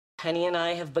Penny and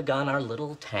I have begun our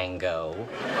little tango.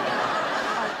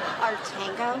 Our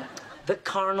tango? The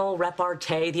carnal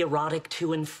repartee, the erotic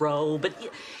to and fro, but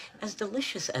as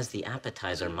delicious as the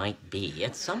appetizer might be,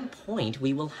 at some point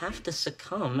we will have to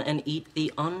succumb and eat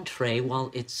the entree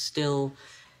while it's still...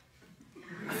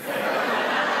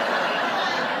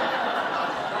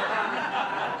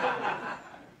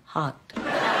 hot.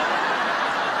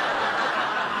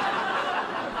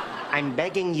 I'm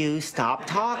begging you, stop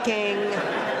talking.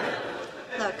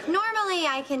 Look, normally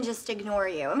I can just ignore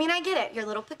you. I mean, I get it. You're a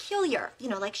little peculiar. You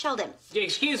know, like Sheldon.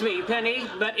 Excuse me, Penny,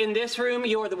 but in this room,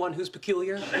 you're the one who's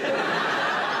peculiar.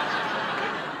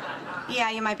 Yeah,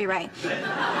 you might be right.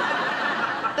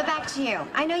 But back to you.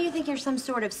 I know you think you're some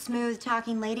sort of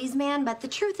smooth-talking ladies' man, but the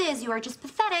truth is you are just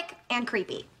pathetic and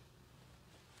creepy.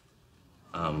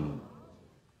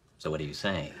 So what are you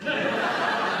saying?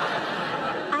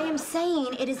 I am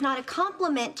saying it is not a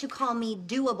compliment to call me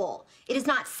doable. It is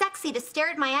not sexy to stare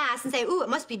at my ass and say, ooh, it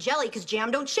must be jelly because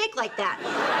jam don't shake like that.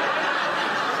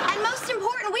 And most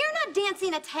important, we are not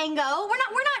dancing a tango. We're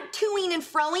not toing and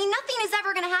froing. Nothing is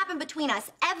ever going to happen between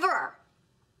us, ever.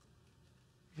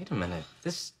 Wait a minute.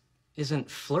 This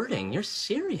isn't flirting. You're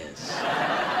serious.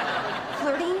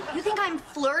 Flirting? You think I'm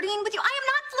flirting with you? I am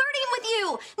not flirting with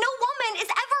you. No woman is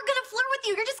ever going to flirt with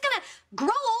you. You're just going to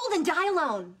grow old and die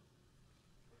alone.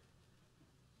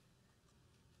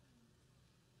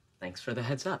 Thanks for the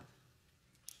heads up.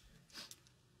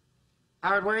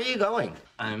 Howard, where are you going?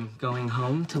 I'm going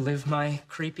home to live my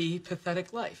creepy,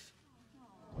 pathetic life.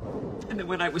 And then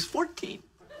when I was 14,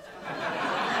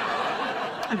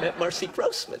 I met Marcy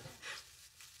Grossman.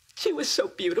 She was so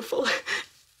beautiful.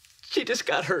 She just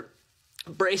got her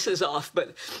braces off,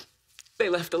 but they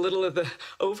left a little of the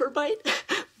overbite.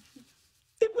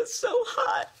 It was so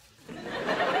hot.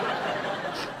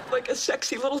 Like a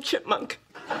sexy little chipmunk.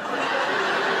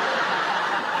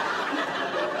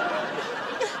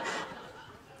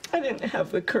 I didn't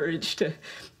have the courage to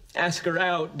ask her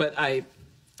out, but I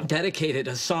dedicated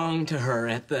a song to her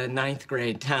at the 9th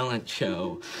grade talent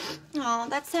show. Oh,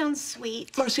 that sounds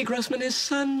sweet. Marcy Grossman is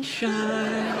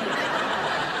sunshine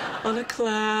on a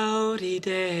cloudy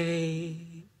day.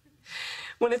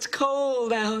 When it's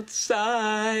cold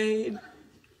outside,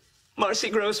 Marcy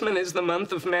Grossman is the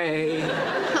month of May.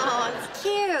 Oh, it's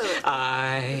cute.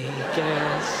 I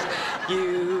guess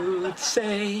you'd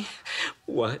say,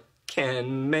 what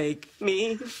can make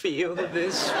me feel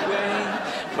this way?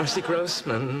 Marcy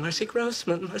Grossman, Marcy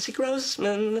Grossman, Marcy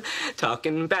Grossman,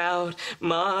 talking about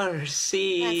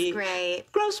Marcy. That's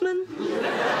great. Grossman.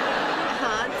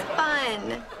 Oh, it's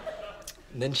fun.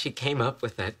 And then she came up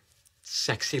with that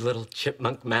sexy little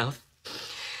chipmunk mouth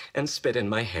and spit in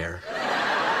my hair.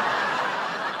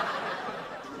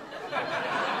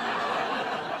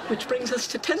 Which brings us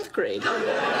to 10th grade. Howard,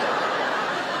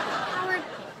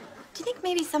 do you think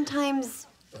maybe sometimes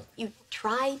you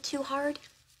try too hard?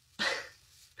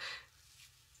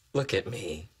 Look at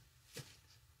me.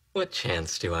 What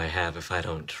chance do I have if I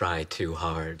don't try too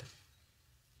hard?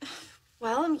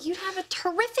 Well, you'd have a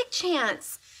terrific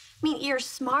chance. I mean, you're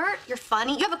smart, you're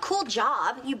funny, you have a cool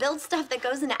job, you build stuff that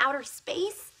goes into outer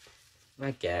space.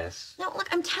 I guess. No, look,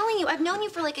 I'm telling you, I've known you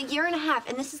for like a year and a half,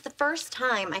 and this is the first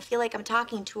time I feel like I'm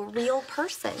talking to a real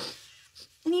person.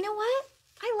 And you know what?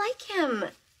 I like him.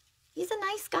 He's a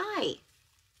nice guy.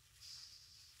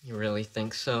 You really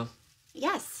think so?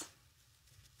 Yes.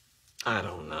 I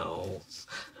don't know.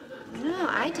 No,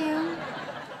 I do.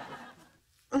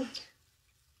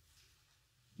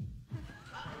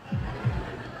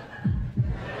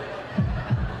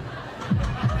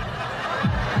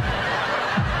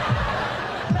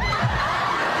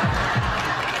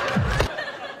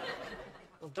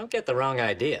 Well, don't get the wrong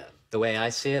idea. The way I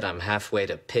see it, I'm halfway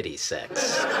to pity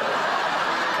sex.